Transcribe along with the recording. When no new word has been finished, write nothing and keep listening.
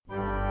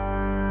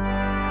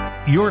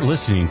You're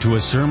listening to a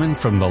sermon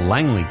from the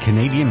Langley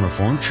Canadian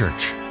Reformed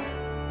Church.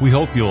 We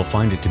hope you'll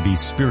find it to be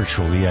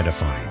spiritually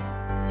edifying.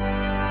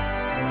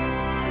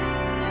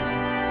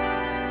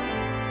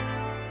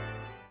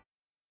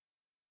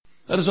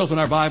 Let us open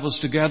our Bibles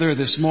together.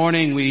 This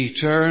morning we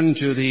turn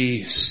to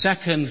the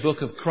second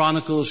book of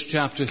Chronicles,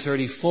 chapter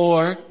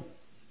 34.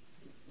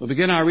 We'll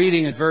begin our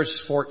reading at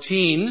verse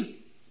 14.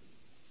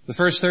 The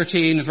first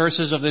 13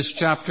 verses of this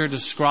chapter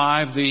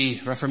describe the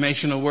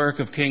reformational work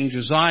of King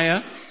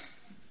Josiah,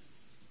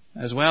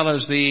 as well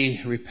as the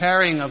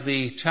repairing of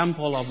the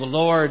temple of the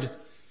Lord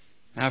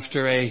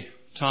after a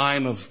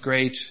time of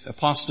great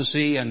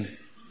apostasy and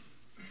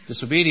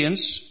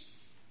disobedience,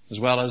 as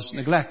well as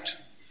neglect.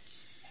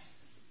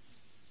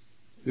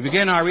 We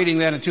begin our reading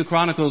then in 2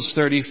 Chronicles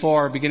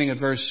 34, beginning at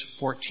verse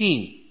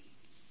 14.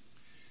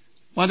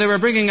 While they were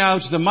bringing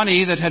out the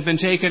money that had been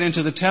taken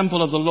into the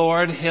temple of the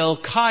Lord,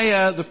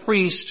 Hilkiah the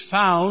priest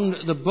found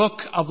the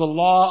book of the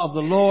law of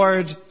the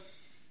Lord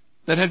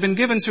that had been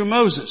given through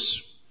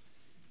Moses.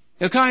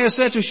 Hilkiah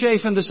said to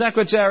Shaphan the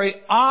secretary,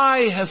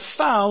 "I have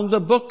found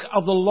the book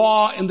of the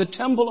law in the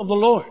temple of the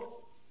Lord."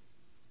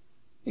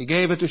 He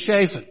gave it to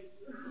Shaphan.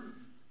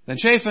 Then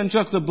Shaphan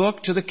took the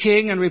book to the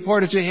king and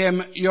reported to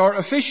him, "Your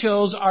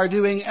officials are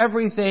doing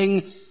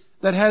everything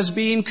that has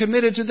been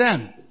committed to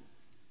them.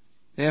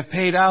 They have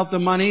paid out the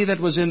money that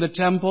was in the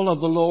temple of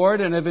the Lord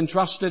and have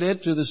entrusted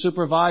it to the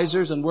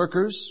supervisors and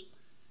workers."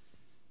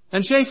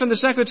 And Shaphan the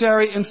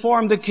secretary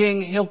informed the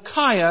king,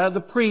 "Hilkiah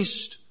the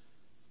priest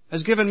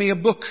has given me a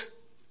book."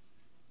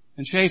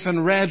 And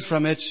Shaphan read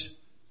from it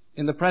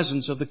in the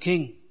presence of the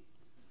king.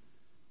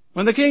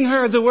 When the king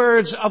heard the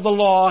words of the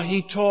law,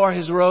 he tore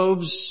his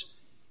robes.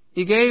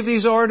 He gave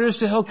these orders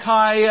to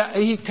Hilkiah,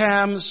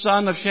 Ahikam,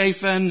 son of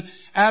Shaphan,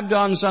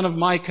 Abdon, son of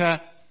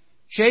Micah,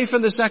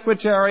 Shaphan the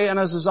secretary, and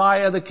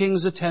Azaziah, the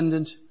king's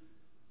attendant.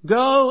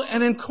 "Go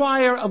and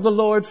inquire of the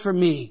Lord for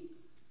me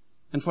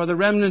and for the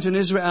remnant in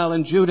Israel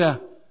and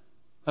Judah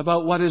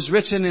about what is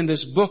written in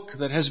this book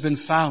that has been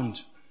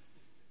found.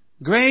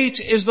 Great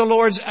is the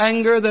Lord's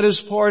anger that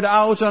is poured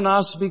out on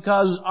us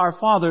because our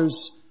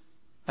fathers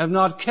have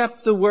not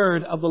kept the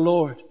word of the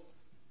Lord.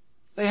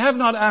 They have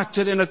not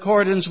acted in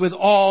accordance with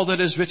all that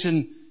is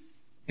written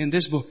in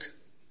this book."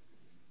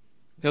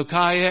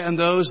 Hilkiah and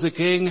those the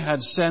king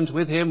had sent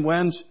with him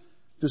went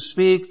to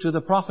speak to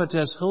the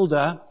prophetess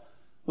Huldah,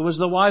 who was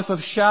the wife of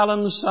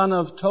Shallum, son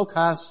of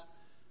Tokath,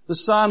 the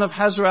son of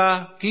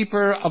Hazra,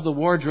 keeper of the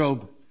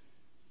wardrobe.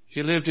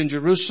 She lived in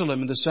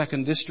Jerusalem in the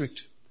 2nd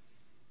district.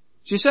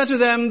 She said to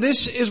them,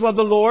 "This is what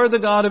the Lord, the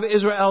God of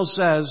Israel,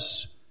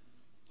 says.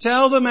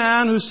 Tell the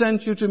man who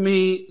sent you to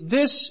me,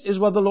 this is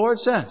what the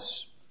Lord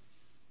says.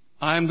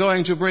 I am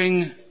going to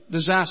bring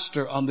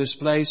disaster on this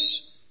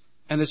place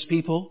and its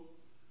people.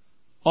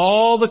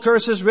 All the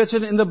curses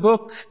written in the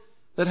book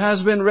that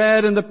has been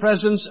read in the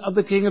presence of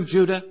the king of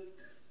Judah,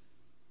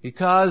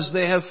 because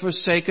they have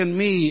forsaken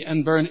me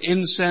and burned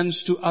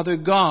incense to other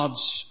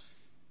gods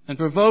and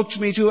provoked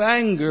me to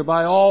anger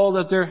by all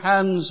that their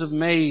hands have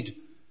made.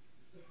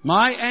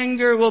 My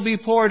anger will be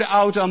poured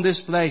out on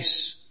this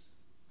place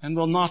and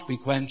will not be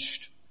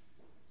quenched.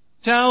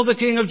 Tell the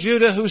king of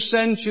Judah who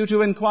sent you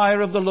to inquire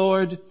of the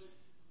Lord,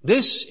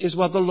 this is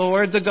what the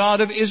Lord, the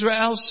God of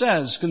Israel,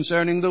 says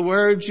concerning the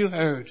words you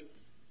heard.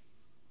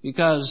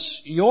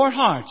 Because your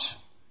heart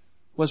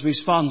was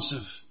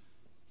responsive,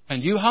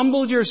 and you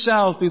humbled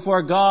yourself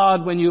before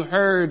God when you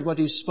heard what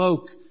he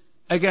spoke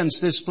against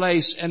this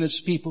place and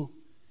its people.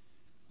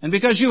 And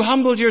because you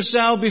humbled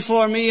yourself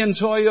before me and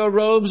tore your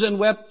robes and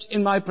wept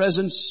in my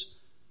presence,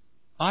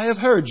 I have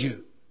heard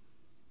you,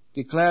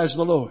 declares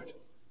the Lord.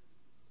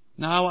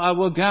 Now I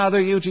will gather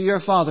you to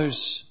your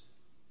fathers,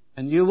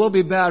 and you will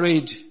be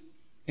buried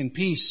in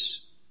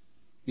peace.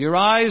 Your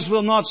eyes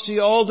will not see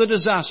all the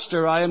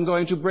disaster I am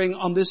going to bring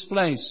on this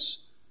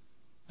place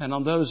and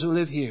on those who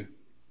live here."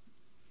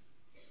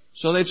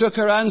 So they took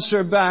her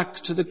answer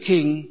back to the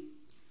king.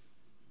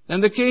 Then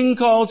the king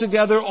called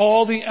together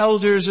all the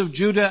elders of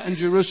Judah and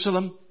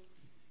Jerusalem.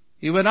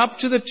 He went up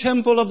to the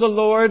temple of the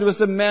Lord with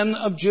the men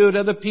of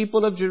Judah, the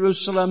people of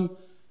Jerusalem,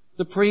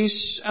 the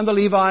priests and the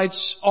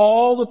Levites,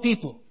 all the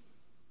people,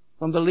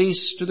 from the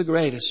least to the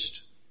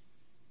greatest.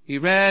 He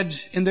read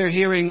in their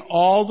hearing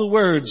all the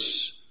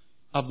words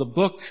of the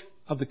book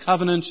of the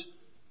covenant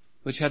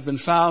which had been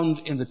found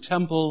in the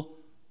temple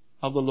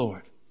of the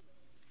Lord.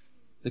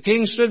 The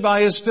king stood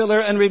by his pillar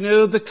and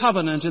renewed the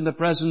covenant in the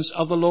presence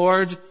of the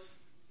Lord,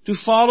 to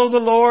follow the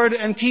Lord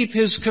and keep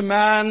his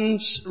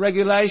commands,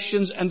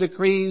 regulations, and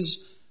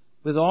decrees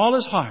with all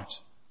his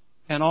heart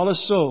and all his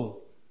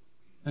soul,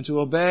 and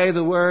to obey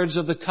the words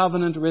of the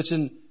covenant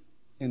written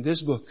in this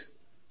book.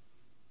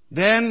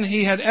 Then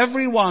he had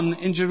everyone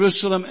in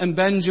Jerusalem and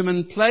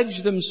Benjamin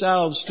pledge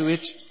themselves to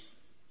it.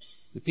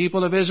 The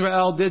people of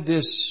Israel did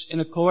this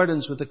in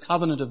accordance with the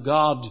covenant of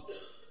God,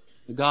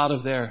 the God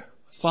of their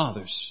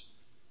fathers.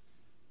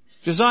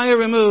 Josiah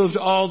removed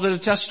all the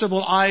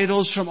detestable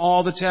idols from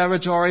all the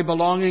territory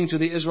belonging to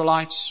the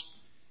Israelites,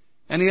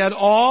 and he had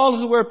all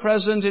who were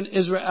present in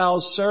Israel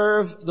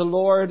serve the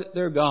Lord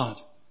their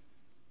God,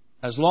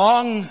 as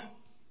long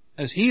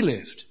as he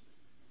lived,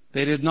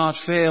 they did not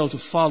fail to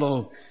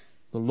follow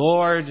the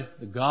Lord,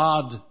 the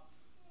God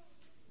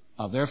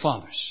of their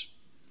fathers.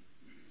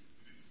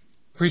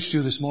 Preached to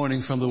you this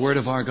morning from the Word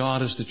of our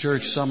God as the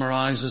church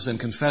summarizes and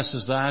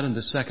confesses that in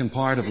the second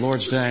part of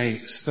Lord's Day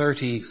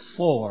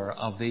 34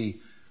 of the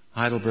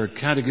Heidelberg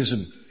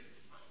Catechism.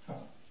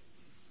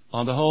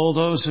 On the whole,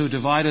 those who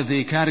divided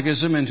the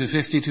Catechism into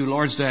 52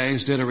 Lord's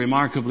Days did a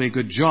remarkably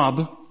good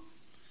job.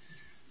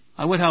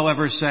 I would,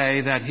 however,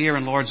 say that here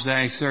in Lord's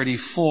Day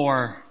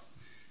 34,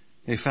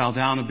 they fell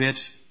down a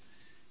bit,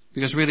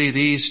 because really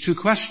these two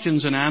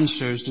questions and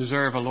answers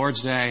deserve a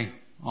Lord's Day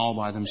all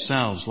by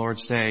themselves.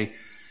 Lord's Day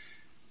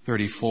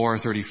 34,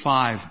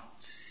 35.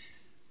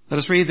 Let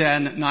us read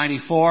then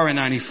 94 and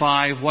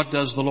 95. What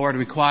does the Lord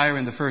require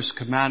in the first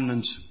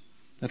commandment?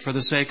 That for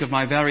the sake of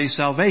my very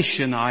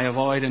salvation I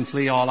avoid and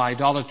flee all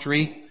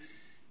idolatry,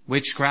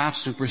 witchcraft,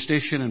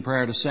 superstition, and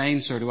prayer to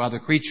saints or to other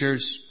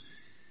creatures.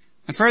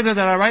 And further,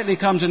 that I rightly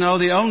come to know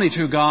the only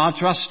true God,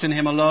 trust in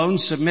him alone,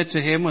 submit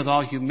to him with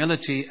all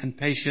humility and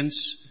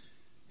patience,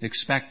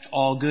 expect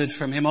all good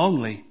from him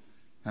only,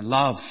 and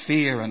love,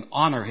 fear, and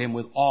honor him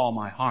with all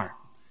my heart.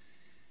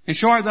 In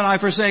short, that I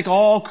forsake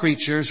all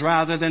creatures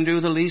rather than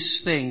do the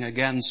least thing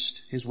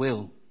against his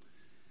will.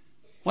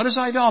 What is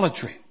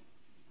idolatry?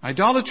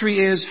 Idolatry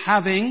is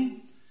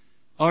having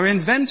or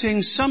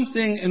inventing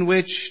something in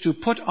which to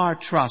put our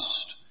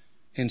trust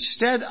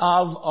instead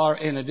of or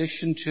in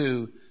addition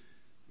to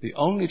the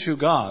only true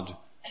God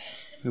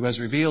who has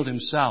revealed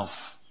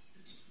himself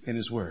in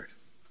his word.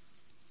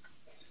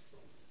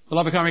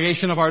 Beloved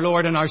congregation of our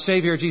Lord and our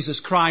Savior Jesus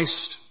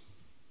Christ,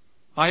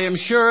 I am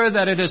sure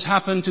that it has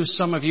happened to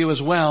some of you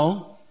as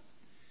well.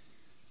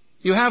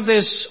 You have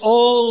this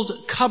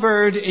old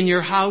cupboard in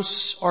your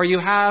house, or you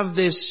have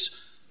this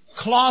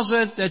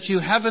closet that you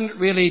haven't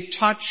really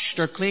touched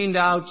or cleaned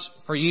out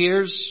for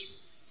years.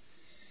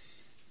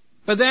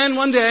 But then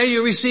one day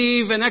you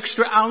receive an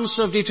extra ounce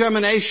of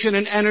determination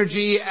and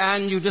energy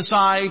and you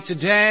decide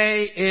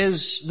today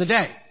is the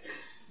day.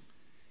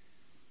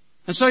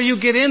 And so you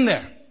get in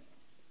there.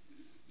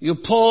 You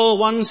pull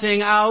one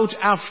thing out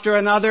after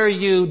another.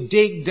 You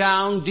dig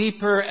down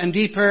deeper and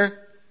deeper.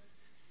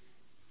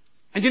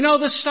 And you know,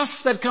 the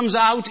stuff that comes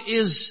out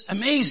is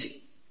amazing.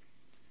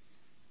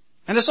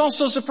 And it's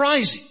also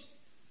surprising.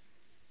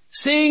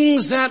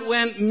 Things that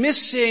went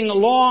missing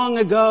long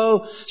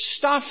ago,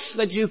 stuff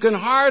that you can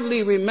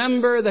hardly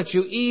remember that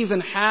you even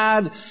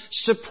had,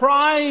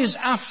 surprise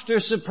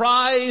after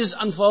surprise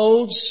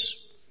unfolds.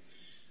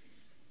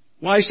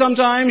 Why,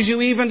 sometimes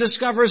you even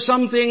discover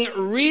something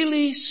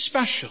really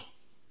special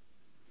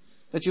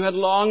that you had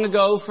long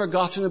ago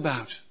forgotten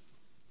about.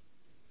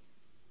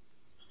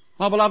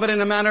 Well, beloved, in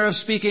a manner of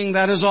speaking,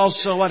 that is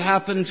also what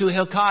happened to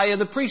Hilkiah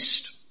the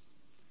priest.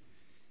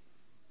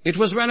 It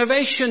was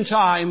renovation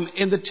time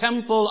in the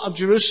temple of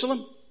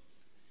Jerusalem.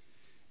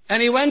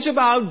 And he went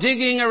about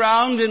digging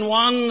around in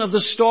one of the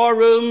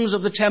storerooms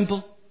of the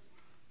temple.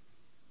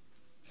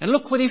 And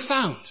look what he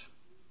found.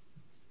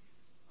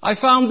 I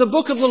found the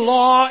book of the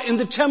law in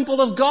the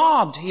temple of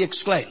God, he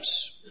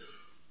exclaims.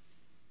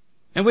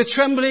 And with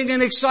trembling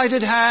and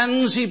excited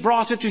hands, he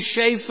brought it to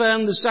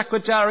Shaphan, the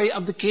secretary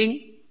of the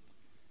king.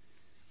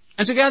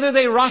 And together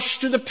they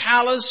rushed to the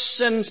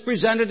palace and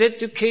presented it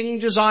to King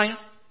Josiah.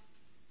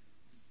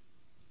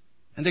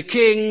 And the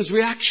king's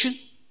reaction?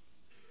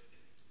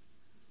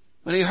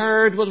 When he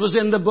heard what was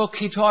in the book,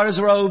 he tore his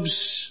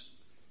robes.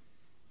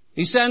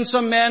 He sent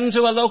some men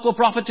to a local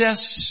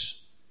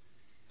prophetess.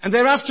 And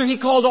thereafter he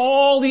called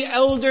all the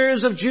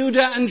elders of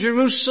Judah and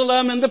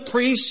Jerusalem and the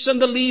priests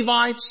and the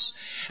Levites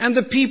and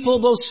the people,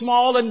 both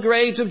small and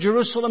great, of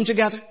Jerusalem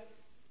together.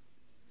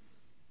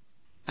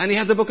 And he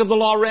had the book of the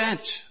law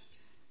read.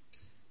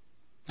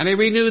 And he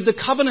renewed the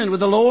covenant with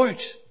the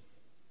Lord.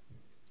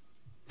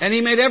 And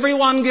he made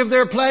everyone give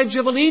their pledge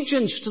of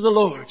allegiance to the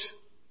Lord.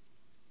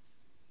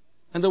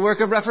 And the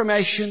work of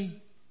reformation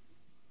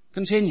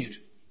continued.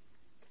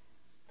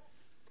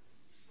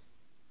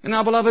 And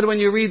now, beloved, when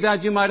you read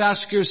that, you might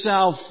ask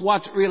yourself,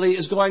 what really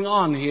is going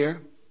on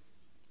here?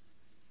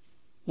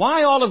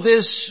 Why all of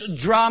this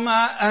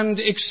drama and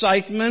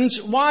excitement?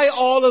 Why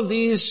all of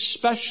these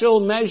special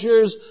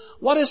measures?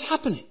 What is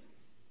happening?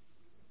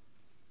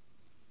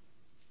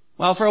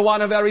 Well, for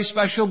one, a very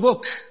special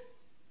book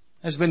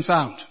has been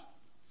found.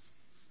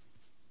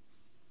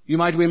 You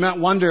might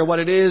wonder what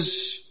it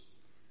is.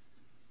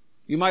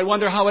 You might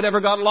wonder how it ever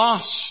got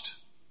lost.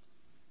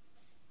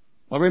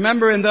 Well,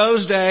 remember, in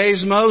those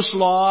days, most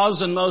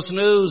laws and most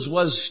news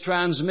was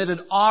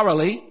transmitted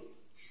orally.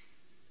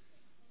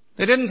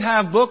 They didn't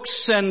have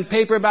books and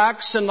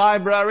paperbacks and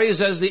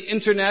libraries as the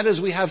internet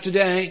as we have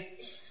today.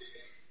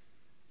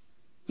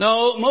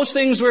 No, most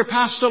things were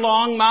passed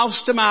along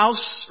mouth to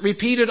mouth,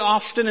 repeated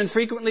often and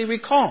frequently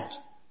recalled.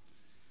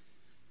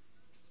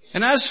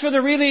 And as for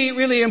the really,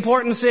 really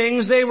important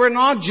things, they were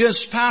not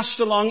just passed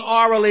along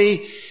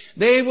orally.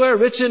 They were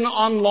written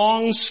on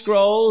long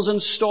scrolls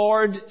and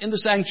stored in the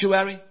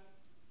sanctuary.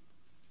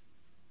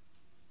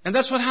 And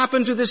that's what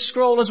happened to this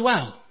scroll as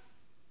well.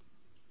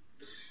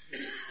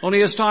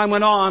 Only as time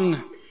went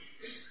on,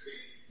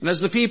 And as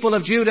the people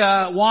of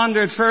Judah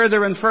wandered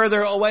further and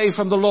further away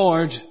from the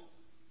Lord,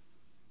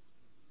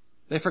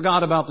 they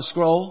forgot about the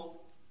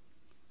scroll.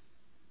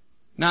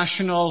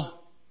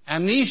 National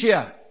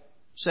amnesia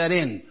set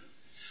in.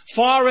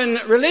 Foreign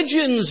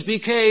religions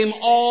became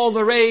all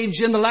the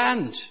rage in the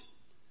land.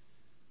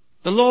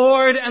 The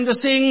Lord and the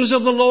things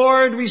of the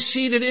Lord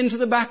receded into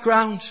the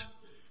background.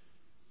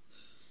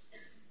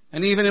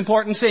 And even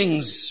important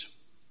things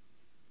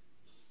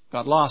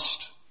got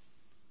lost.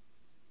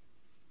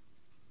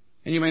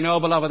 And you may know,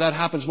 beloved, that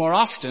happens more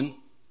often.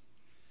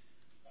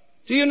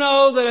 Do you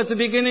know that at the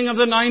beginning of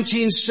the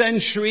 19th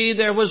century,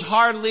 there was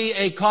hardly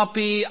a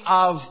copy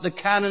of the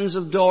Canons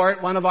of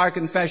Dort, one of our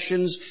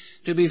confessions,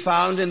 to be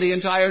found in the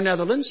entire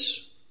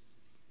Netherlands?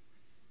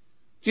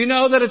 Do you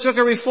know that it took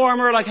a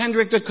reformer like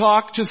Hendrik de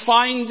Cock to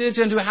find it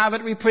and to have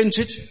it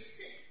reprinted?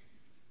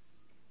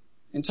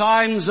 In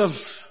times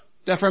of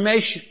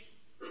deformation,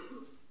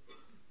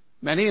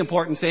 many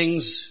important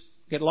things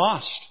get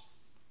lost.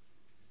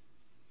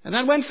 And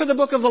that went for the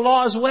book of the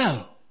law as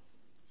well.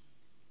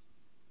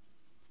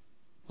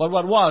 But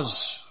what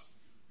was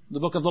the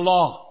book of the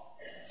law?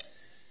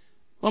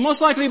 Well,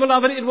 most likely,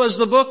 beloved, it was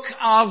the book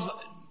of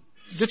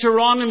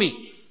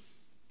Deuteronomy,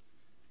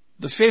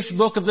 the 5th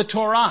book of the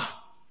Torah.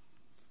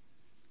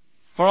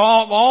 For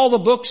all the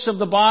books of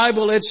the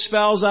Bible, it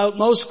spells out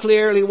most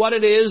clearly what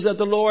it is that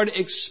the Lord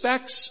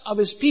expects of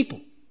His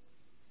people.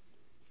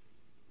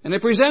 And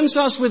it presents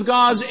us with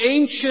God's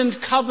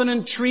ancient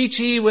covenant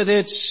treaty with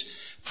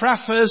its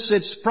preface,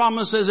 its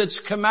promises, its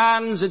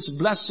commands, its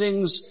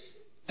blessings,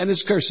 and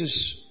its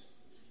curses.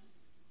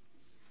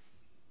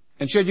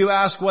 And should you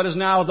ask what is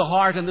now at the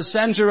heart and the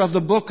center of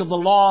the book of the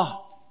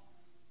law,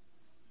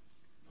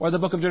 or the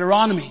book of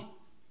Deuteronomy?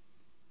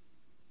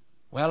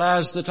 Well,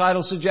 as the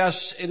title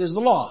suggests, it is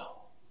the law.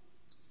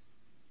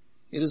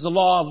 It is the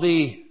law of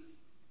the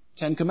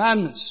 10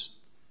 Commandments.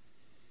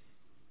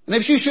 And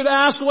if you should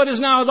ask what is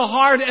now at the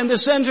heart and the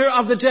center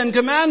of the 10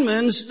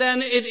 Commandments,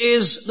 then it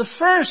is the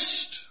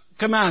first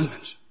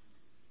commandment.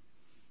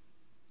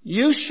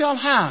 You shall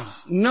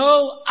have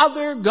no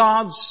other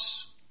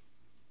gods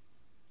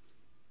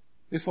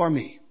before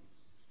me.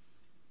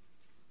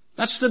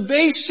 That's the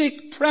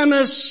basic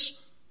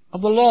premise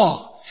of the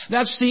law.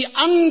 That's the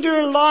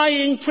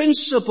underlying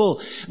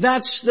principle.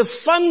 That's the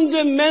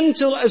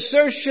fundamental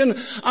assertion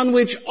on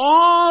which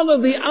all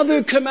of the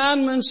other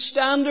commandments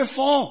stand or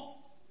fall.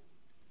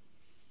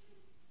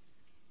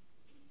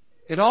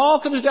 It all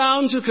comes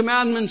down to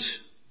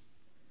commandment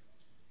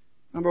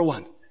number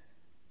 1.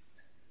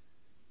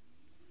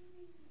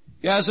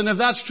 Yes, and if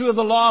that's true of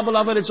the law,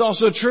 beloved, it's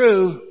also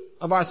true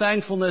of our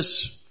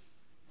thankfulness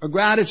or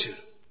gratitude.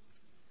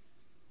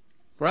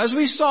 For as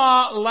we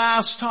saw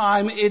last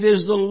time, it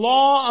is the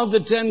law of the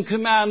 10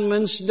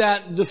 Commandments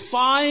that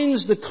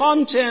defines the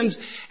content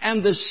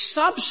and the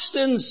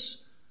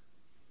substance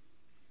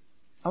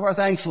of our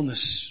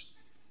thankfulness.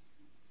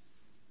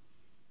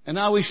 And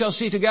now we shall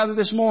see together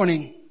this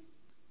morning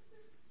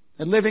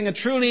that living a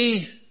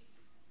truly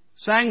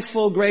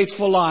thankful,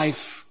 grateful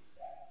life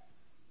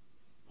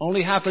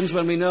only happens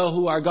when we know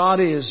who our God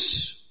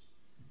is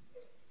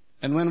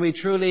and when we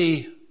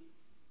truly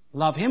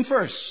love Him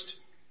first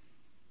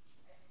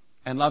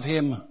and love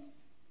Him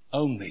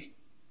only.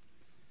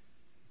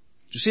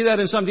 To see that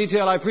in some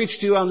detail, I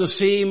preached to you on the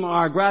theme,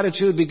 our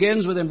gratitude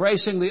begins with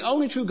embracing the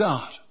only true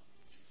God.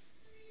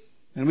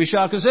 And we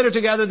shall consider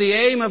together the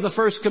aim of the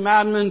first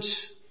commandment,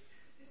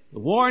 the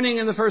warning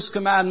in the first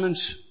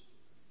commandment,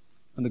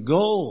 and the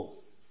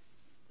goal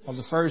of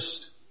the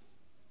first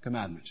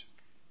commandment.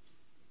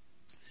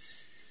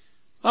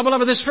 Now,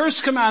 beloved, this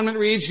first commandment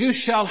reads, you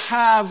shall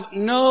have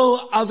no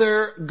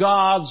other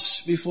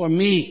gods before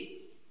me.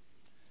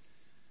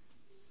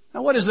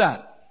 Now, what is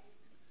that?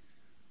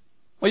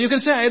 Well, you can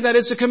say that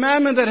it's a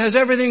commandment that has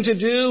everything to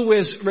do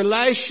with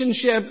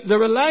relationship, the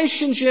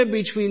relationship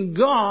between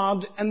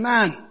God and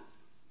man.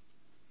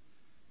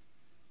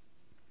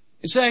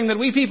 It's saying that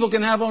we people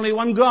can have only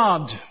one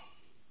God,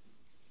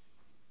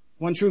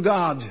 one true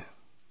God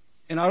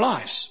in our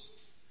lives.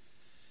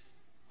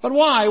 But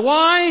why?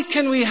 Why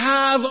can we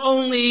have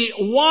only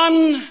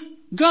one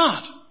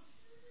God?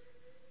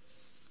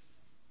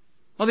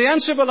 Well, the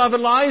answer,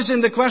 beloved, lies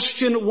in the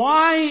question,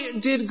 why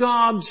did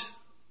God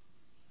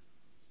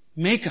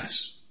make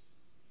us?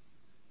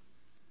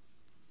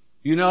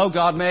 You know,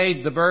 God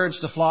made the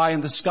birds to fly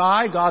in the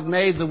sky. God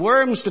made the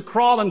worms to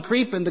crawl and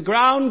creep in the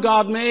ground.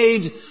 God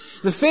made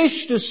the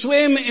fish to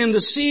swim in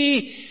the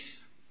sea.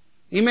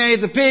 He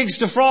made the pigs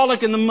to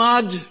frolic in the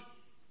mud.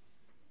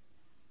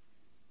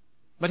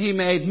 But He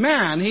made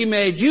man, He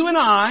made you and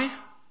I,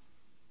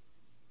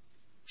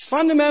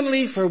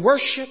 fundamentally for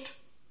worship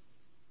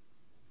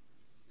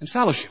and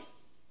fellowship.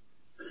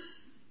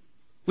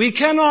 We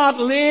cannot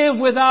live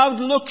without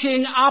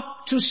looking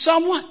up to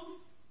someone.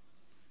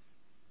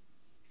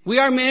 We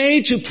are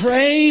made to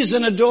praise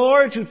and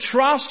adore, to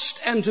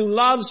trust and to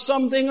love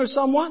something or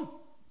someone.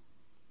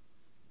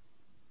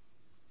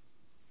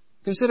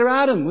 Consider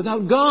Adam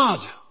without God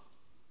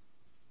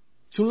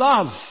to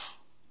love.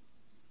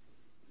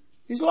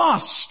 He's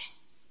lost.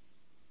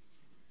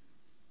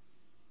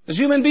 As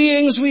human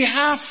beings, we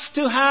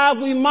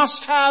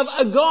must have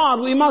a God.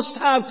 We must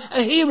have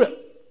a hero.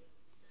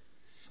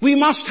 We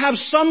must have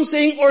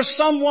something or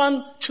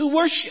someone to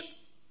worship.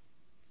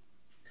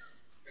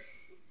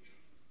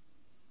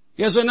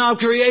 Yes, we're now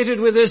created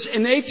with this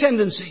innate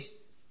tendency.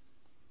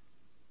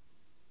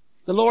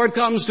 The Lord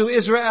comes to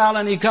Israel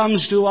and He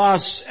comes to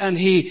us and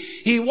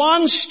He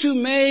wants to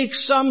make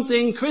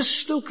something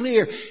crystal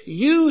clear.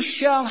 You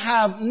shall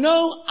have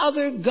no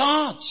other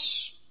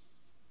gods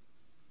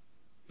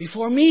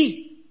before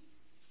me.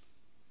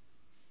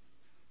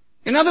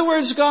 In other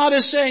words, God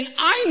is saying,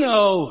 I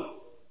know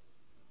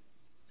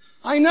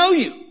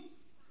you.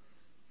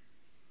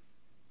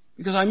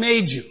 Because I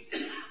made you.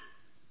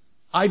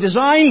 I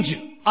designed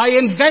you. I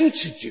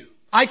invented you.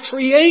 I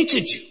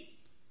created you.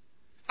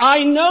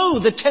 I know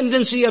the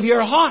tendency of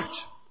your heart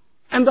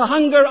and the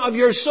hunger of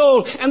your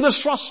soul and the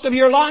thrust of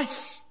your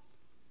life.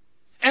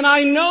 And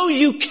I know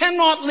you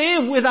cannot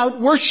live without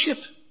worship.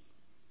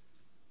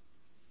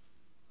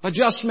 But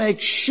just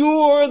make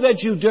sure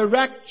that you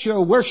direct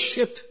your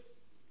worship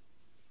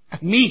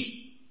at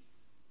me.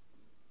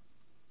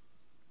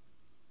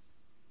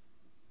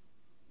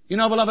 You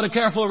know, beloved, a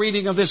careful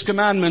reading of this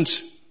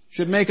commandment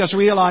should make us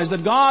realize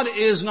that God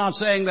is not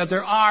saying that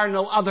there are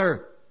no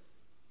other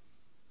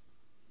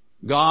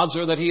gods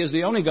or that He is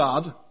the only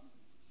God.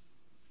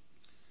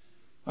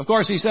 Of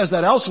course, He says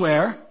that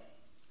elsewhere.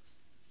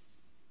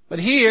 But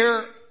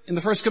here, in the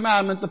first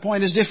commandment, the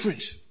point is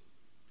different.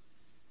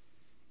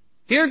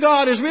 Here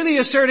God is really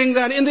asserting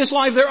that in this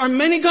life there are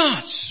many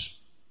gods.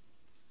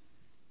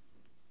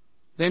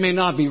 They may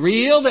not be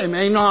real, they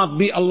may not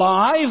be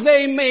alive,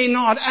 they may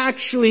not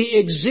actually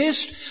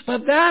exist,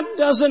 but that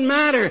doesn't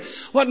matter.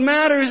 What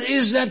matters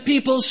is that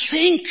people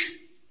think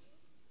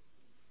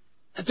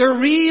that they're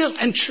real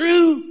and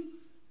true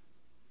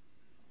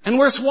and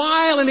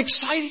worthwhile and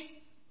exciting.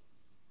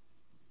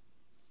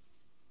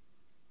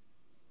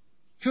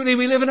 Truly,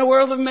 we live in a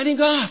world of many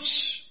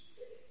gods.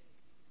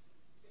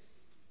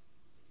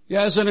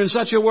 Yes, and in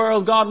such a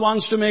world, God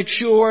wants to make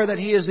sure that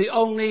He is the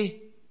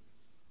only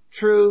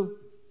true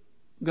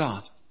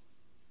God.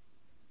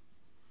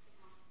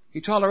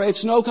 He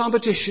tolerates no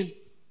competition.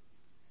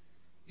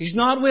 He's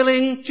not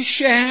willing to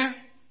share.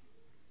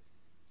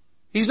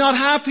 He's not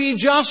happy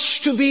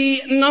just to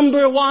be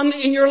number one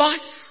in your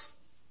life.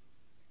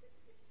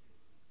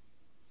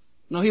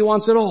 No, He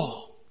wants it all.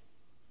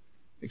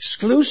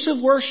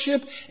 Exclusive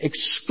worship,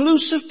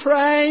 exclusive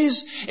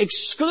praise,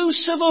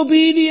 exclusive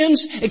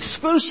obedience,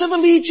 exclusive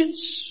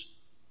allegiance.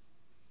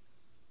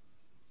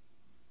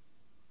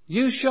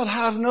 You shall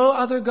have no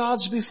other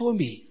gods before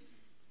me.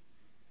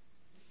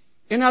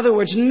 In other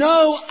words,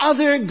 no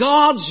other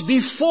gods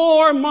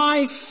before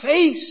my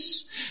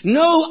face.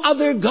 No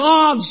other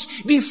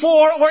gods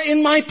before or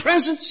in my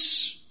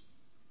presence.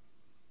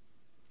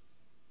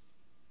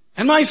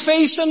 And my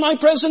face and my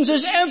presence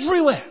is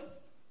everywhere.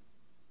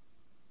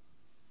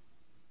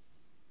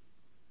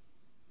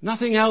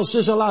 Nothing else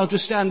is allowed to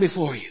stand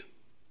before you.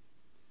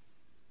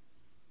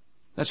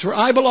 That's where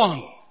I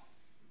belong.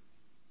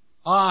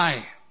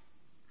 I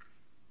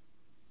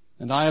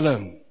and I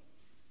alone.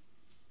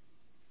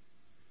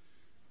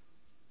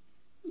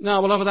 Now,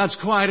 beloved, that's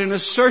quite an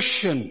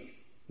assertion.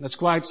 That's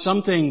quite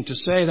something to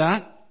say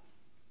that.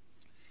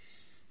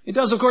 It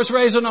does, of course,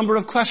 raise a number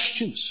of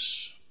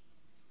questions.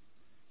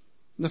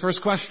 The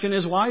first question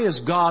is, why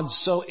is God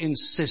so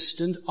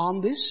insistent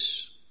on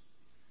this?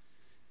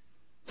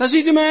 Does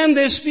He demand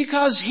this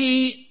because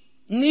He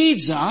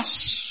needs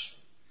us?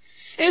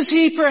 Is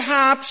He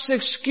perhaps,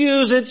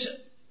 excuse it,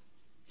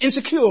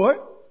 insecure?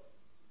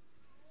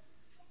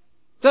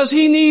 Does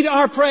He need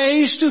our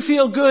praise to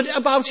feel good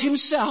about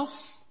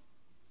Himself?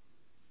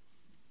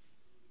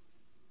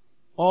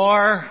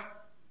 Or,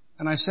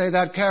 and I say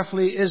that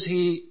carefully, is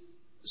He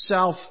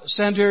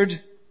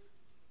self-centered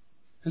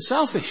and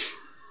selfish?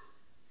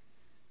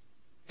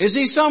 Is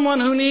He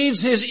someone who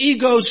needs His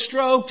ego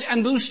stroked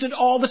and boosted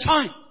all the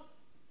time?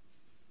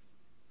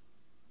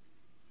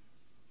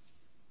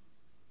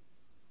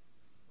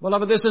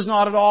 Beloved, this is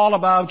not at all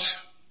about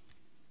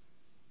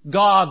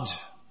God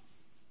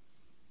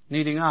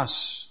needing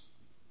us.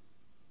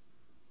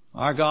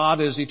 Our God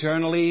is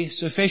eternally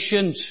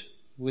sufficient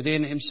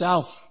within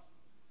Himself.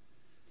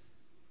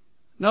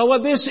 No,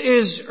 what this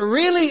is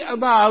really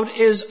about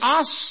is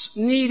us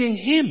needing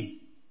Him.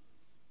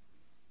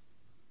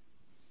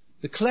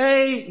 The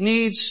clay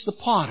needs the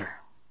potter.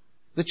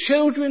 The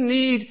children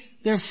need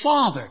their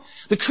father.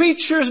 The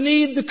creatures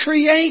need the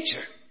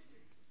Creator.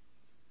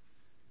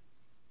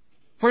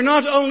 For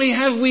not only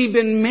have we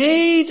been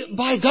made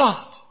by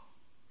God,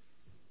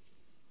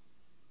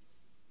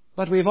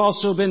 but we've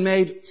also been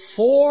made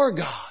for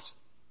God.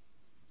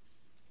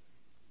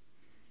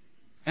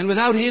 And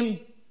without Him,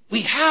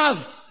 we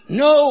have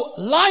no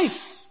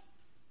life.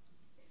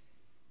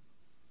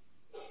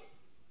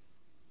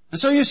 And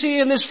so you see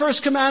in this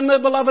first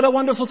commandment, beloved, a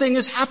wonderful thing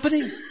is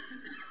happening.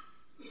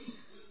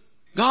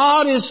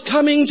 God is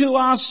coming to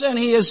us and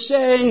He is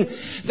saying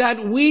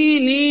that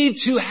we need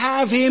to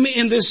have Him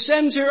in the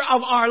center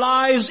of our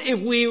lives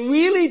if we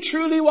really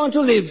truly want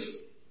to live.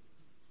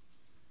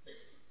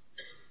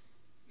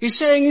 He's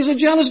saying he's a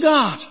jealous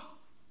God.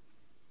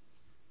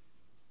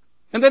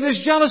 And that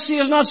his jealousy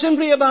is not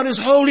simply about his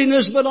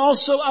holiness, but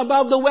also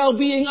about the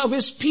well-being of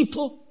his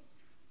people.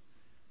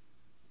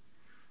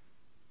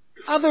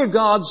 Other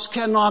gods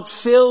cannot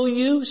fill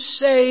you,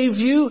 save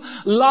you,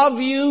 love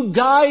you,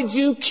 guide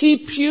you,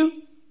 keep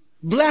you,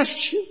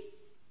 bless you.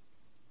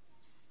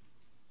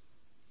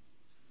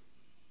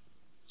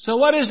 So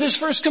what is this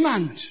first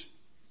commandment?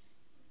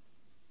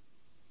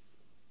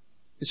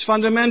 It's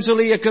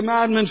fundamentally a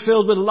commandment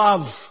filled with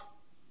love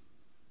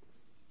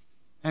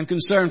and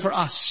concern for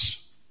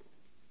us.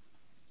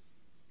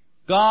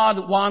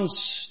 God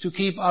wants to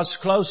keep us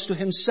close to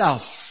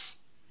himself,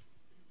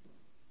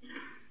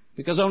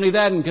 because only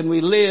then can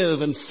we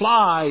live and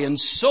fly and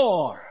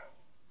soar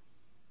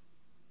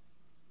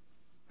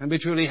and be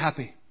truly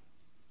happy.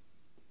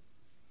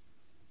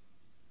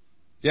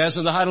 Yes,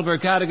 and the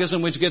Heidelberg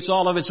Catechism, which gets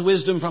all of its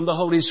wisdom from the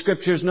Holy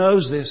Scriptures,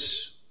 knows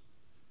this.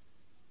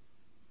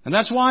 And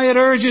that's why it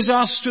urges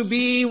us to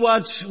be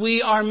what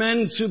we are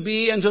meant to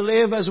be and to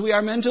live as we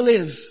are meant to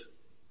live.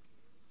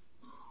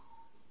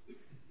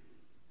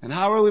 And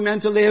how are we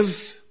meant to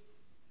live?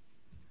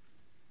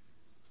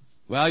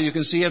 Well, you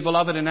can see it,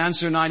 beloved, in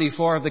answer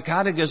 94 of the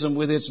Catechism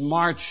with its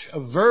march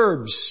of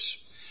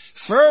verbs.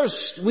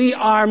 First, we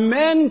are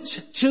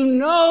meant to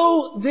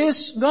know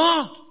this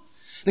God.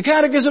 The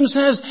Catechism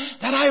says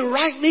that I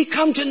rightly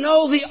come to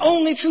know the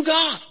only true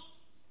God.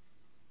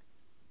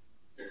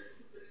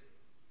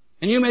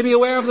 And you may be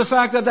aware of the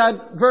fact that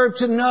that verb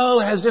to know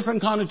has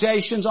different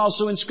connotations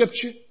also in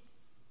Scripture.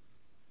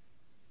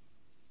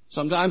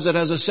 Sometimes it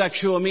has a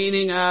sexual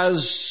meaning,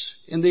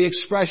 as in the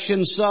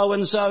expression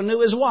so-and-so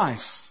knew his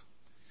wife.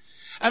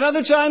 At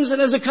other times it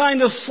has a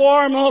kind of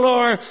formal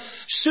or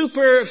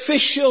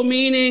superficial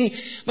meaning.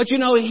 But you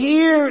know,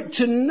 here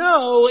to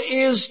know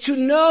is to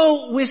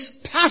know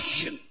with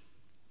passion.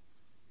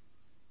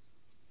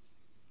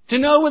 To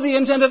know with the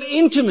intent of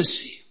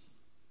intimacy.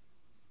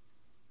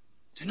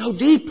 To know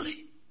deeply.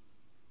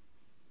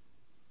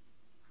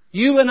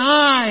 You and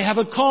I have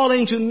a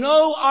calling to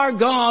know our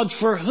God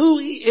for who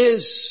he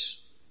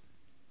is.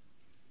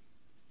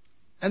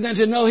 And then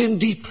to know him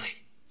deeply.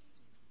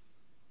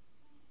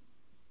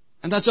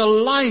 And that's a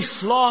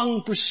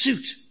lifelong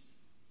pursuit.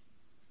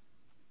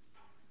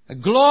 A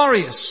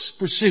glorious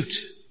pursuit.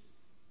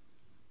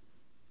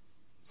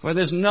 For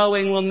this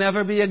knowing will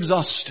never be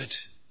exhausted.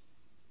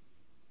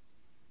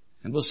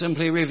 And will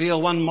simply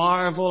reveal one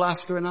marvel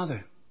after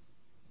another.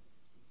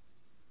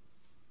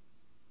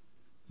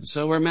 And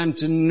so we're meant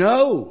to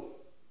know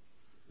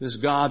this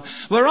God.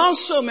 We're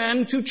also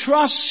meant to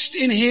trust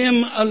in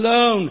him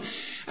alone.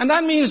 And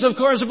that means, of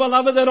course,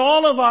 beloved, that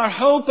all of our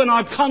hope and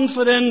our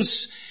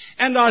confidence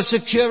and our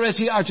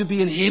security are to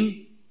be in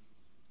him.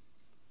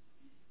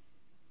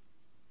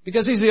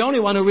 Because he's the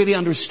only one who really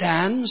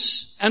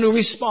understands and who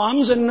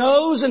responds and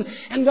knows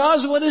and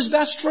does what is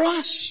best for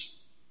us.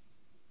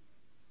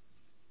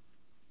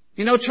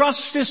 You know,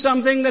 trust is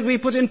something that we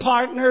put in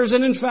partners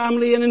and in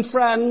family and in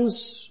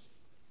friends.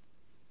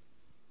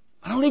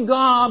 But only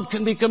God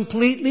can be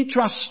completely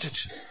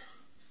trusted.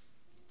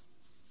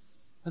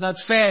 Without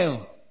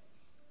fail.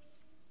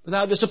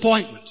 Without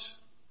disappointment.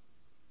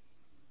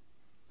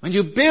 When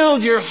you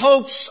build your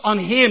hopes on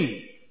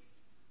him,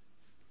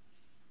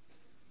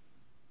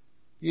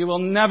 you will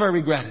never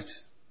regret it.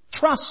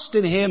 Trust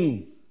in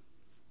him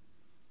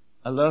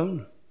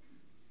alone.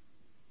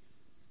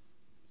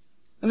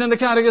 And then the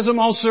Catechism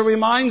also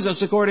reminds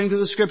us, according to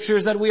the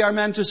Scriptures, that we are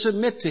meant to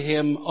submit to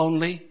him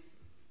only.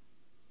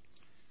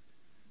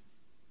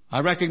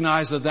 I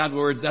recognize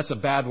that's a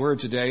bad word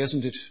today,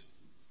 isn't it?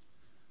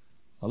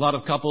 A lot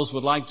of couples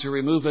would like to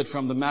remove it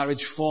from the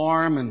marriage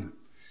form, and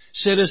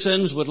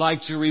citizens would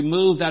like to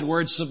remove that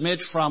word submit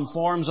from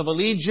forms of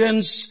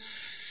allegiance.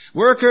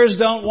 Workers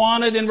don't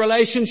want it in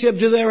relationship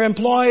to their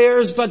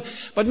employers, but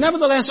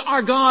nevertheless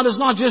our God is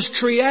not just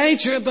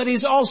creator, but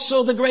he's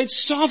also the great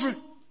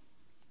sovereign.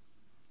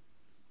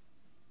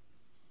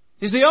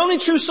 He's the only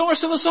true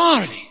source of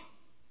authority.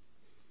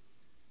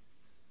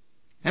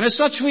 And as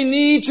such we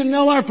need to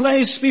know our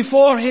place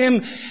before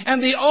him,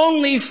 and the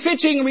only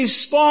fitting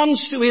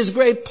response to his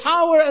great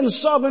power and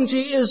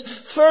sovereignty is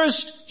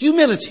first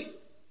humility.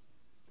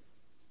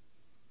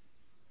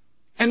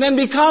 And then,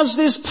 because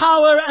this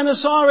power and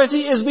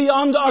authority is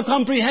beyond our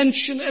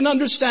comprehension and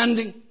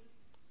understanding,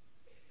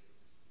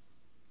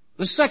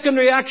 the second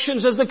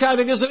reaction, says the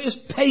Catechism, is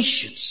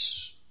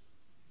patience.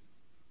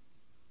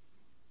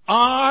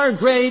 Our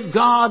great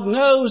God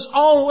knows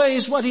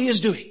always what he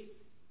is doing.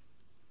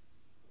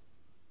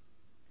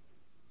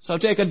 So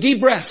take a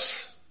deep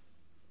breath.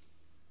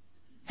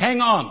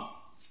 Hang on.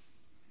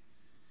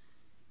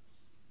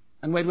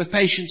 And wait with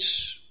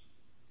patience.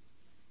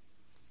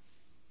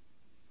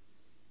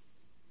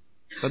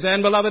 But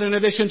then, beloved, in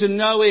addition to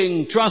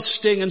knowing,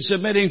 trusting, and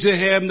submitting to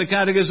him, the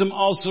Catechism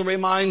also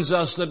reminds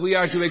us that we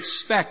are to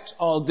expect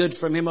all good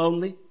from him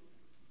only.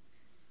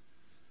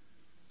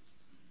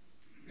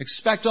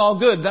 Expect all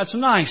good. That's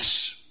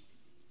nice.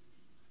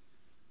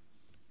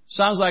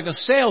 Sounds like a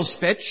sales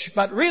pitch,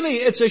 but really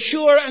it's a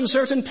sure and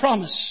certain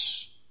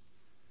promise.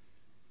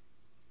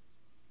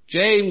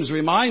 James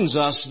reminds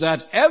us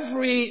that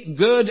every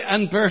good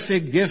and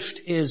perfect gift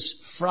is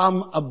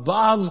from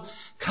above,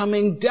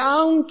 coming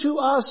down to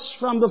us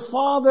from the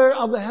Father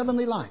of the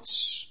heavenly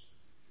lights.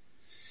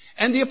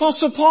 And the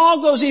Apostle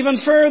Paul goes even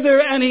further,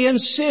 and he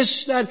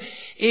insists that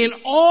in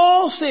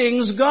all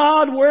things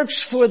God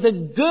works for the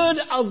good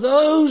of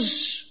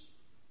those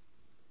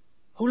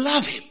who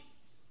love him.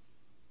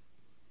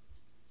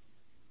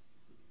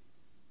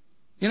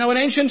 You know, in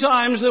ancient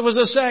times there was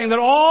a saying that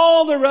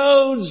all the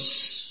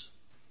roads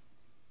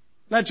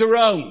led to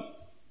Rome.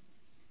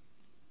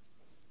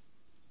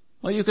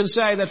 Well, you can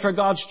say that for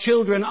God's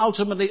children,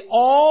 ultimately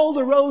all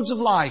the roads of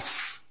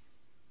life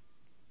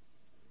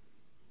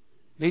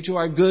lead to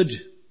our good,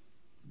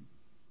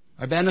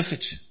 our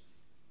benefit,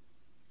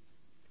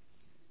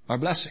 our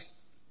blessing.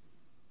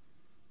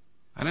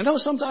 And I know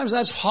sometimes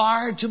that's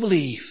hard to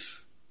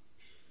believe,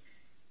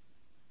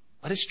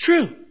 but it's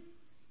true.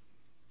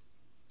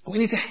 We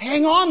need to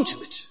hang on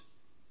to it.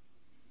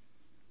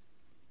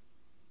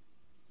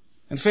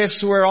 And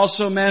fifth, we're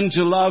also meant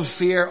to love,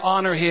 fear,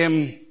 honor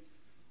him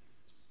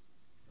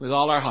with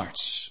all our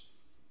hearts.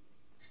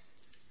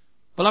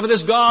 Beloved,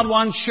 this God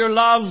wants your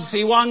love,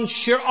 he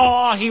wants your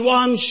awe, he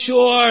wants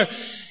your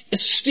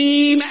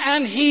esteem,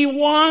 and he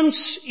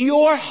wants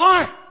your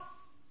heart.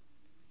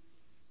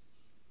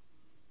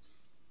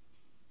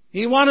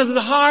 He wanted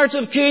the heart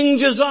of King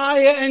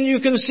Josiah, and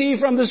you can see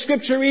from the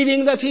scripture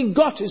reading that he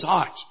got his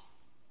heart.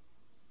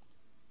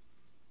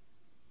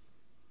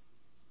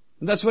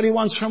 And that's what he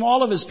wants from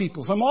all of his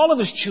people, from all of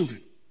his children.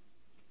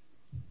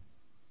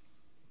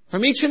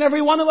 From each and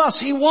every one of us,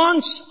 he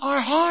wants our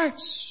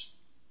hearts.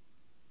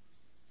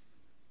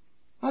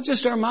 Not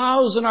just our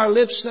mouths and our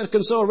lips that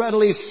can so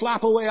readily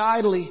flap away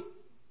idly.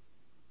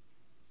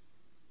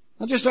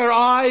 Not just our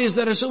eyes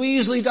that are so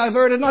easily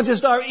diverted, not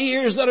just our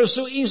ears that are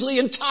so easily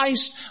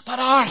enticed, but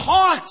our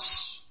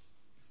hearts.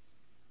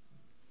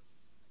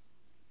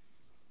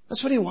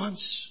 That's what he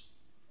wants.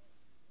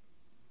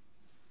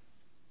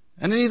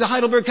 And indeed the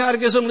Heidelberg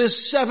Catechism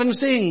lists 7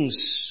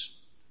 things,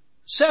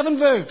 7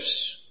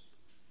 verbs.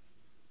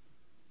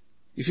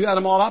 If you add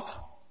them all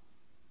up,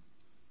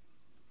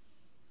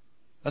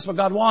 that's what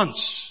God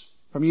wants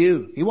from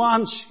you. He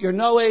wants your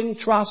knowing,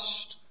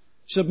 trust,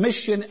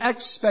 submission,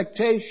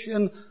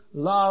 expectation,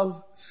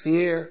 love,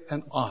 fear,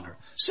 and honor.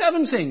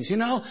 7 things, you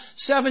know.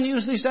 7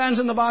 usually stands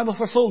in the Bible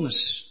for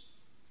fullness.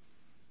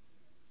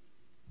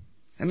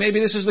 And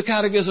maybe this is the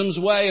Catechism's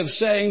way of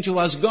saying to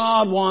us,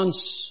 God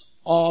wants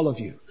all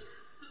of you.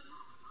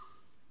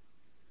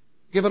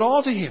 Give it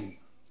all to him,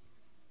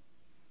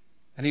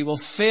 and he will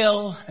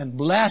fill and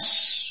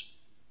bless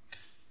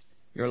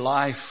your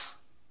life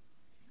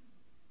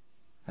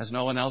as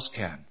no one else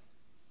can.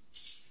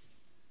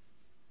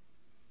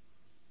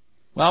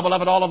 Well,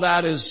 beloved, all of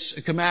that is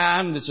a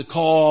command, it's a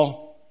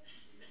call.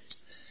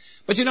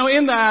 But you know,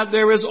 in that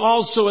there is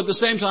also at the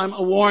same time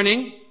a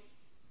warning.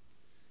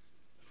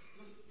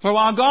 For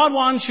while God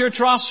wants your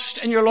trust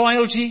and your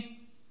loyalty,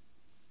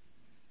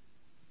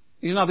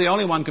 he's not the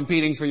only one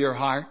competing for your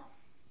heart.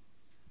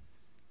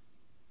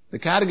 The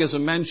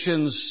Catechism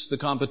mentions the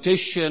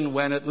competition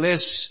when it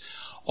lists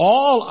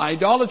all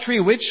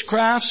idolatry,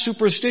 witchcraft,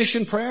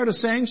 superstition, prayer to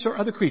saints or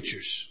other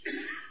creatures.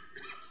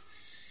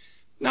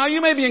 Now you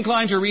may be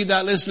inclined to read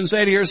that list and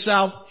say to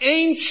yourself,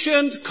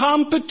 ancient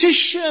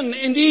competition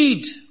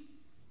indeed.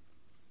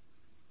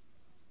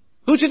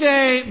 Who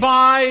today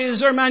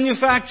buys or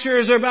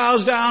manufactures or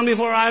bows down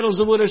before idols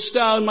of wood or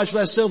stone, much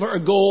less silver or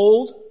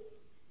gold?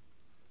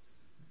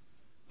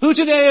 Who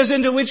today is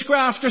into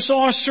witchcraft or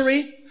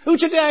sorcery? Who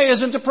today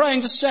is into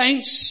praying to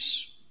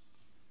saints?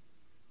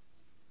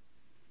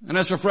 And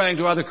as for praying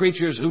to other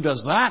creatures, who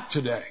does that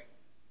today?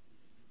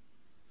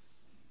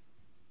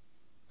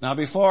 Now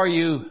before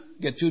you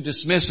get too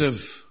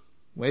dismissive,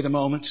 wait a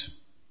moment.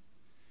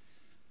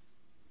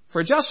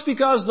 For just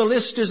because the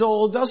list is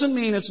old doesn't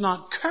mean it's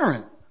not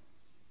current.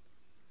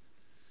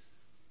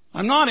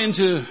 I'm not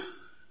into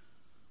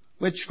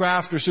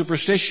witchcraft or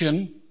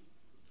superstition,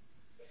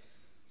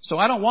 so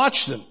I don't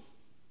watch them.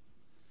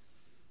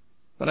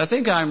 But I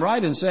think I'm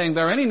right in saying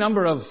there are any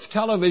number of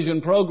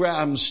television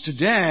programs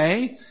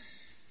today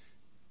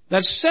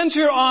that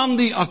center on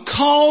the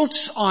occult,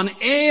 on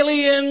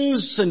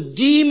aliens and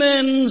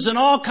demons and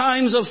all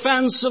kinds of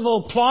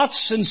fanciful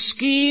plots and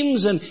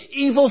schemes and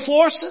evil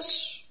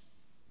forces.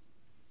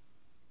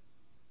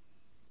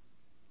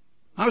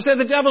 I would say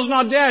the devil's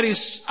not dead,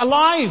 he's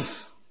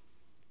alive.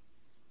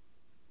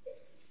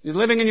 He's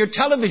living in your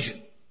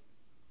television.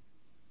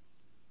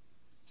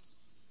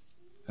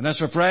 And as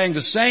for praying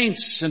to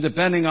saints and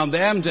depending on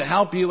them to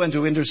help you and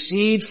to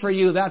intercede for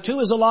you, that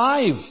too is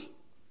alive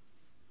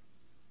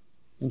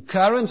and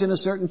current in a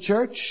certain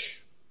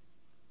church.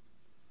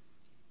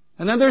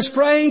 And then there's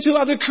praying to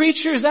other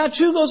creatures, that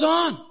too goes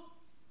on.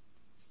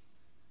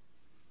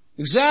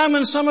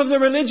 Examine some of the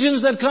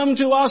religions that come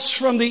to us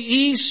from the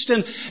East,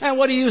 and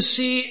what do you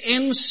see?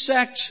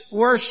 Insect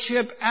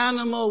worship,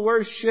 animal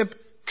worship,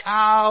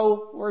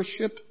 cow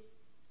worship.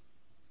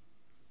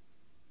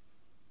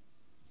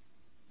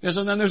 Yes,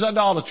 and then there's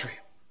idolatry.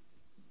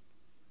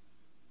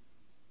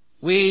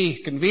 We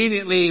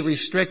conveniently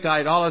restrict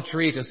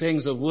idolatry to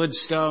things of wood,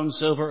 stone,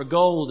 silver, or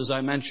gold, as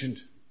I mentioned.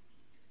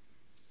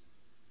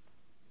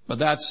 But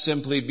that's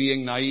simply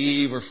being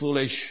naive or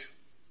foolish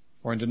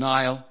or in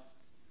denial.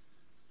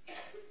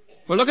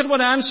 For look at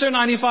what Answer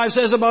 95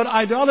 says about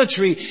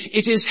idolatry.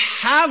 It is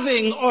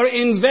having or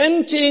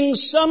inventing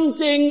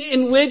something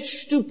in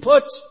which to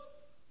put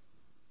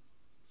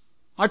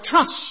our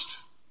trust,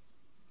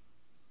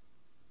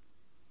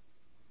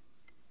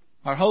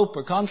 our hope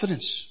or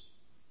confidence.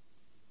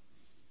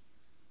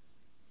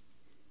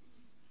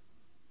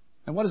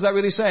 And what is that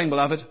really saying,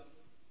 beloved?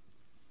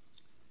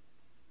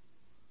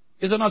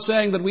 Is it not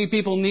saying that we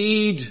people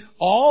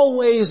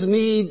always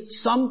need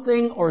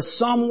something or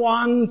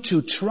someone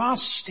to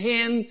trust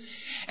in?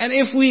 And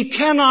if we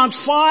cannot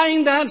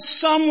find that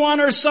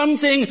someone or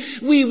something,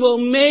 we will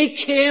make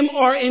him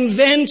or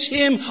invent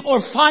him or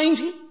find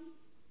him?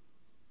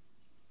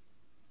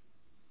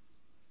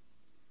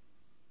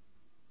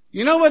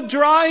 You know what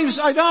drives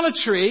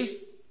idolatry?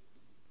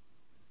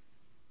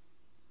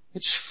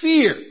 It's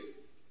fear.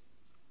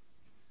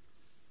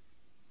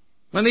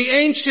 When the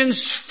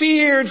ancients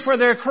feared for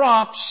their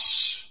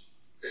crops,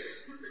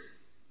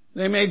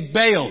 they made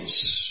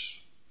Baals.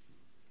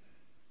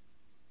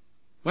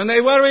 When they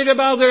worried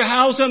about their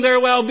house and their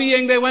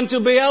well-being, they went to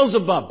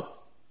Beelzebub.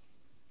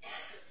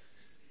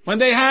 When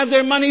they had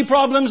their money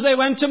problems, they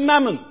went to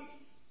Mammon.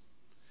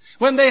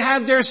 When they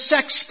had their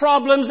sex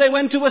problems, they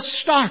went to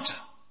Astarte.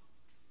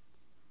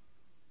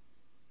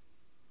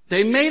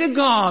 They made a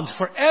god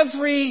for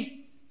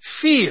every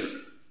fear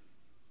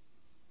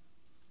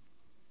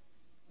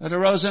that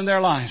arose in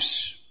their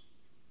lives.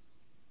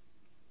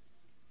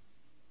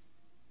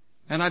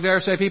 And I dare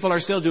say people are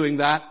still doing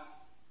that.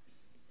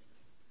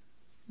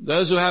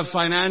 Those who have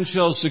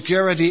financial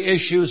security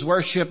issues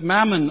worship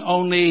Mammon,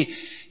 only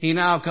he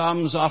now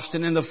comes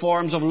often in the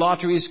forms of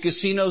lotteries,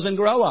 casinos, and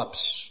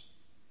grow-ups.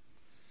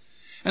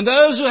 And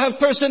those who have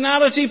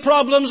personality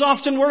problems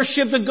often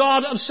worship the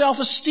god of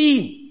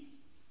self-esteem.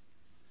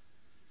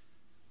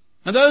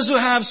 And those who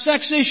have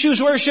sex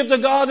issues worship the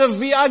god of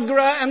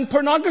Viagra and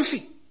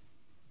pornography.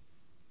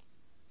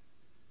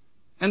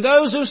 And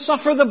those who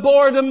suffer the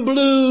boredom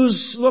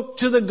blues look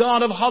to the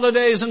god of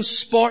holidays and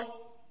sport.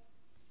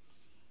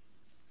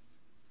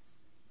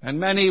 And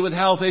many with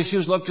health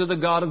issues look to the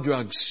god of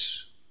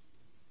drugs.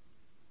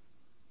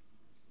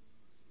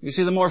 You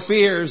see, the more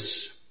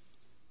fears,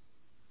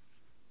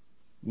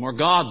 the more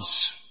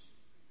gods.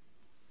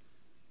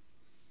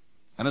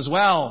 And as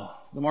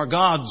well, the more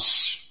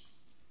gods,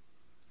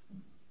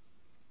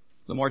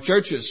 the more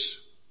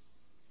churches,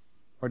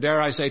 or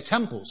dare I say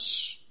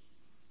temples.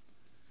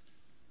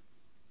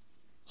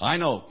 I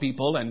know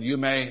people, and you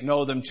may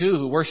know them too,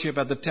 who worship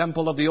at the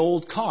temple of the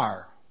old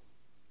car.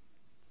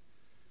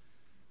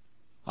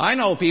 I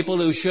know people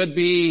who should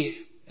be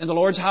in the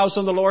Lord's house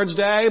on the Lord's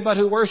day, but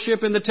who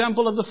worship in the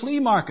temple of the flea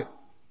market.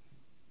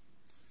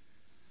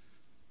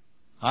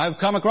 I've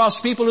come across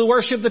people who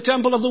worship the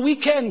temple of the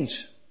weekend,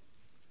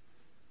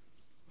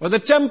 or the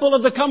temple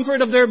of the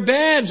comfort of their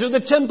beds, or the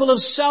temple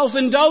of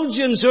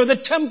self-indulgence, or the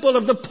temple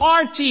of the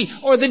party,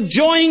 or the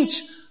joint,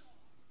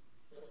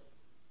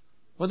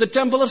 or the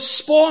temple of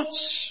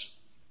sports.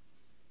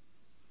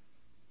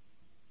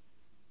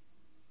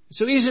 It's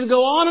so easy to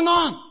go on and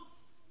on.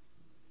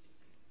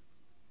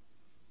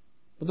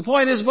 But the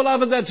point is,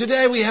 beloved, that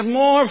today we have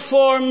more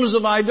forms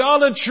of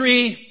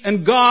idolatry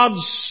and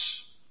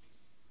gods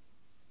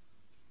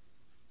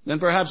than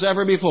perhaps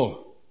ever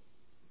before.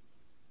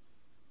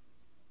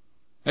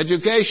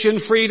 Education,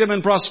 freedom,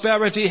 and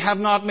prosperity have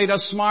not made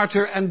us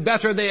smarter and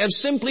better. They have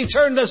simply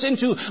turned us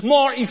into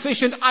more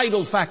efficient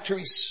idol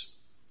factories.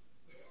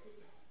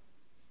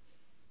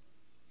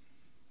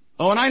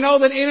 Oh, and I know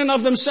that in and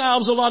of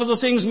themselves, a lot of the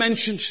things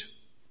mentioned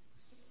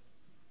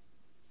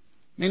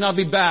may not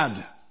be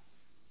bad.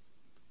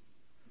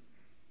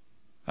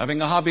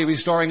 Having a hobby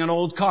restoring an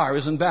old car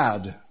isn't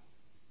bad.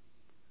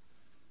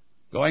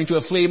 Going to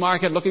a flea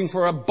market looking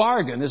for a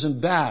bargain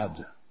isn't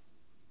bad.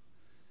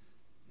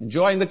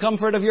 Enjoying the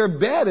comfort of your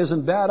bed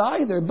isn't bad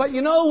either. But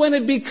you know, when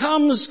it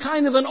becomes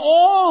kind of an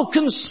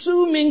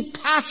all-consuming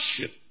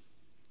passion,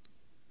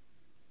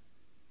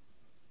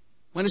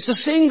 when it's the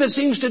thing that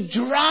seems to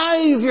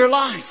drive your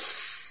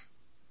life,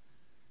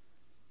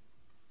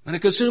 when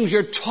it consumes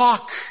your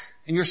talk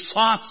and your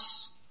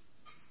thoughts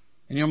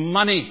and your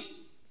money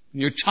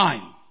and your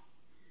time,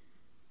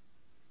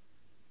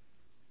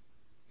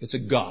 it's a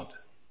god.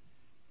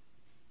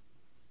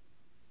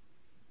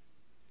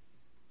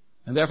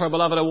 And therefore,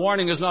 beloved, a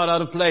warning is not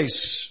out of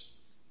place.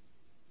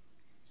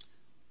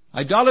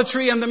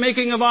 Idolatry and the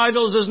making of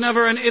idols is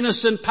never an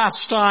innocent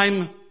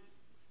pastime.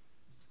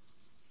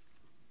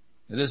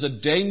 It is a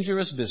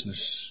dangerous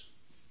business.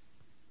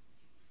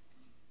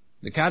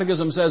 The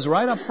Catechism says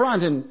right up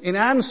front in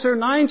Answer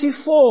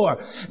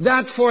 94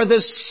 that for the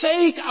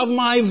sake of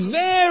my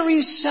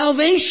very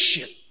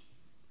salvation,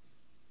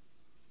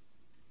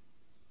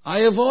 I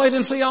avoid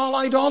and flee all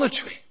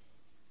idolatry.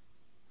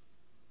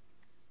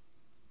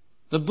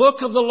 The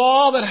book of the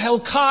law that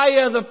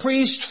Hilkiah the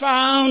priest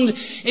found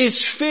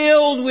is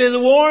filled with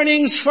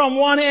warnings from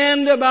one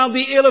end about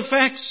the ill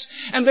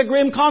effects and the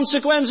grim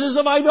consequences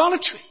of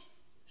idolatry.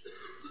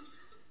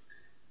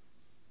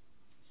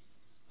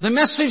 The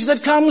message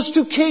that comes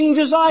to King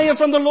Josiah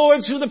from the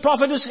Lord through the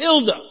prophetess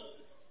Hildah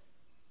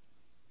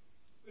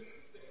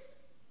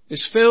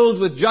is filled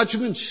with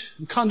judgment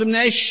and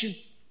condemnation.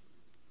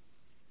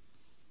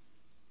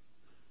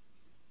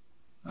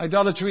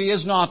 Idolatry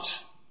is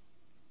not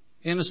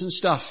innocent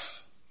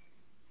stuff.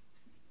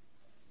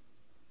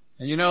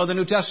 And you know, the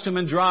New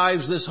Testament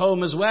drives this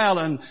home as well,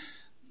 and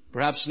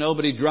perhaps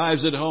nobody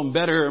drives it home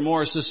better or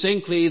more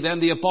succinctly than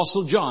the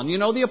Apostle John. You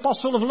know, the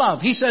Apostle of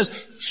Love. He says,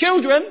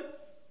 children,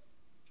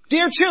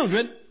 dear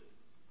children,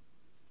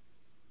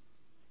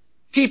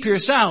 keep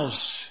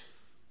yourselves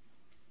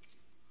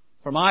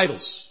from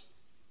idols.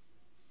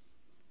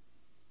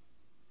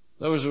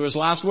 Those were his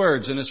last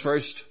words in his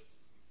first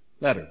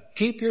letter.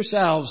 Keep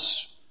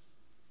yourselves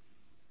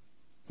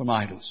from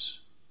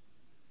idols.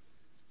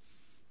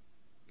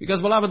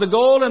 Because, beloved, the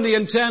goal and the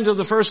intent of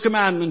the first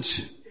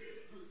commandment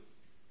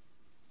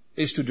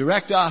is to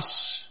direct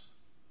us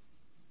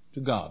to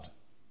God.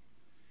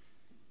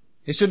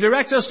 Is to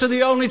direct us to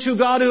the only true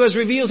God who has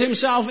revealed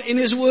himself in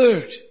his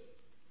word.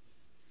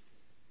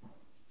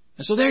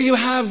 And so there you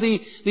have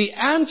the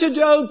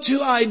antidote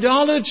to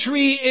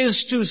idolatry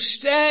is to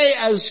stay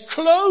as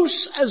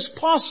close as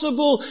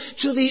possible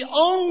to the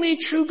only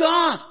true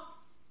God.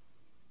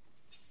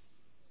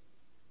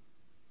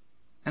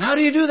 And how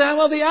do you do that?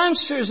 Well, the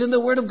answer is in the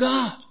Word of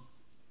God.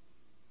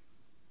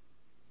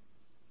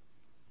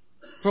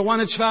 For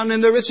one, it's found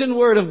in the written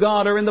Word of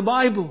God or in the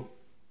Bible.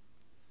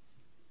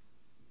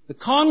 The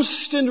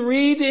constant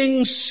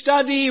reading,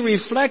 study,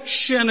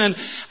 reflection, and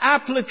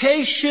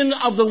application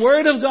of the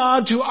Word of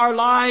God to our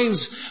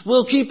lives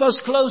will keep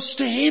us close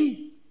to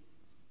Him.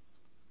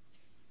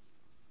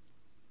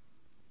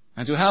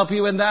 And to help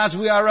you in that,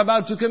 we are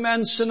about to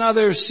commence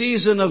another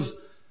season of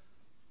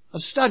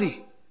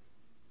study.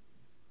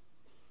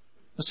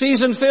 A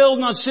season filled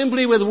not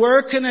simply with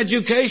work and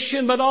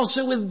education, but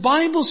also with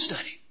Bible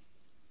study.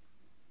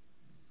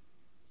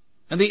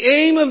 And the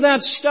aim of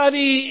that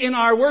study in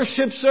our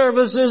worship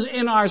services,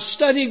 in our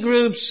study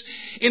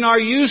groups, in our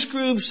youth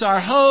groups, our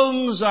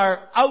homes,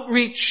 our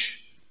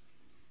outreach,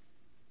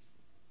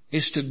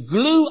 is to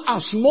glue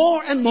us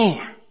more and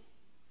more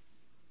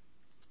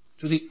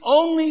to the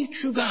only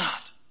true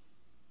God,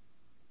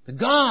 the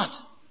God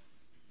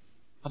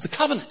of the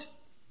covenant,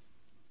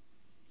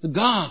 the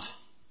God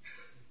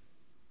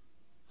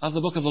of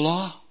the book of the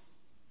law.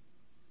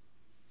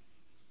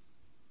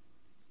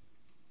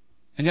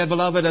 And yet,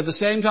 beloved, at the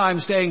same time,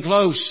 staying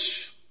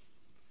close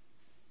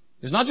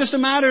is not just a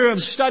matter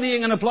of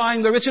studying and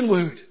applying the written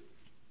word.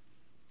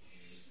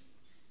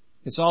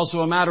 It's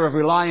also a matter of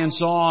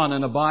reliance on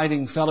and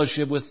abiding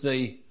fellowship with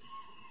the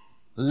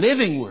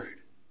living word,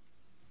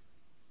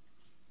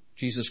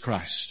 Jesus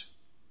Christ.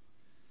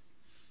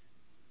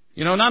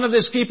 You know, none of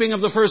this keeping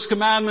of the first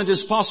commandment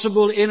is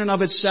possible in and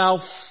of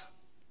itself.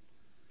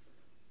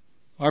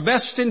 Our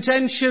best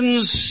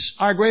intentions,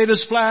 our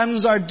greatest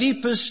plans, our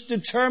deepest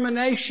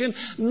determination,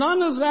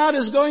 none of that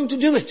is going to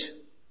do it.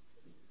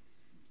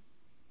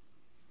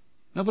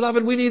 No,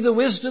 beloved, we need the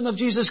wisdom of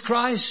Jesus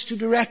Christ to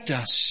direct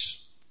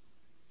us.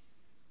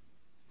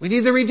 We need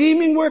the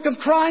redeeming work of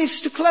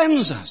Christ to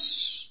cleanse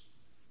us.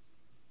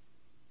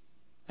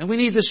 And we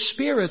need the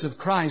Spirit of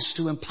Christ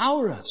to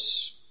empower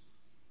us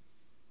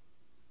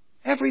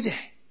every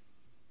day.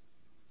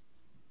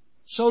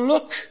 So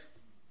look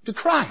to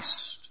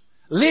Christ.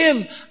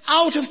 Live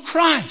out of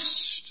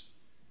Christ.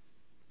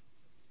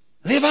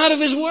 Live out of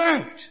His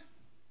Word.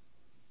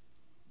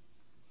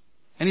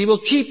 And He will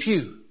keep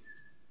you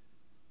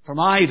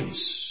from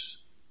idols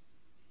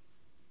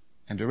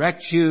and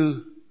direct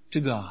you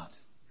to God.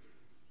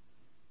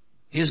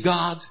 His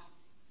God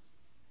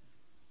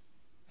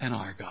and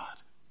our God.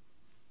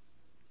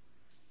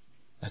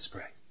 Let's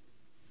pray.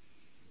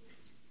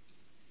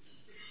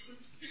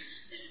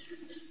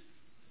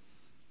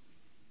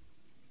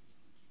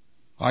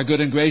 Our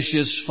good and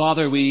gracious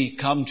Father, we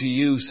come to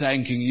you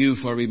thanking you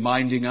for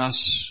reminding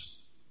us.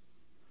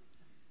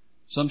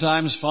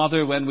 Sometimes,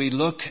 Father, when we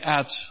look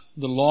at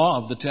the law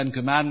of the Ten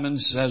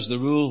Commandments as the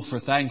rule for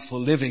thankful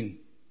living,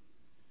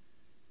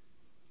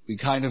 we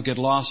kind of get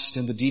lost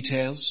in the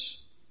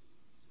details.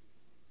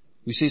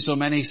 We see so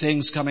many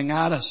things coming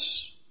at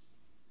us,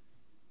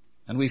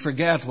 and we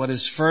forget what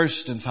is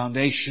first and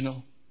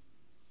foundational.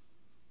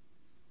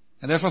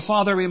 And therefore,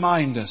 Father,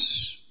 remind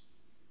us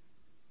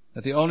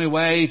that the only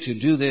way to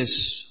do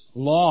this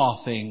law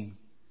thing,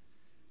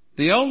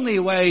 the only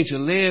way to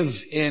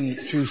live in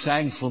true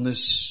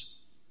thankfulness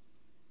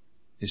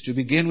is to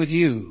begin with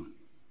you,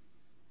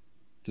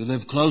 to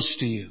live close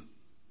to you,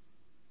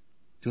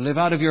 to live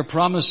out of your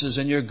promises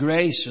and your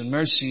grace and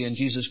mercy in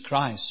Jesus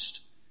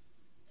Christ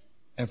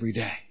every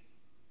day.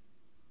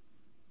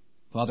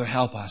 Father,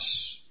 help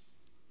us.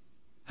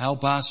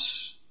 Help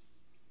us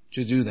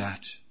to do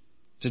that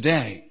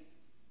today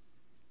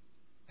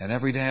and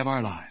every day of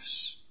our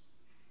lives.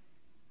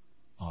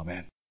 Amen.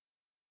 Amen.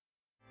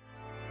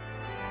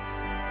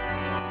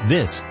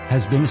 This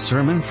has been a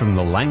sermon from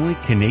the Langley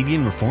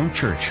Canadian Reformed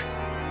Church.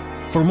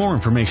 For more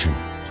information,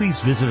 please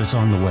visit us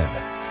on the web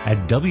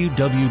at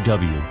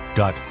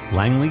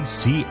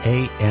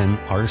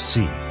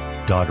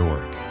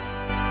www.langleycanrc.org.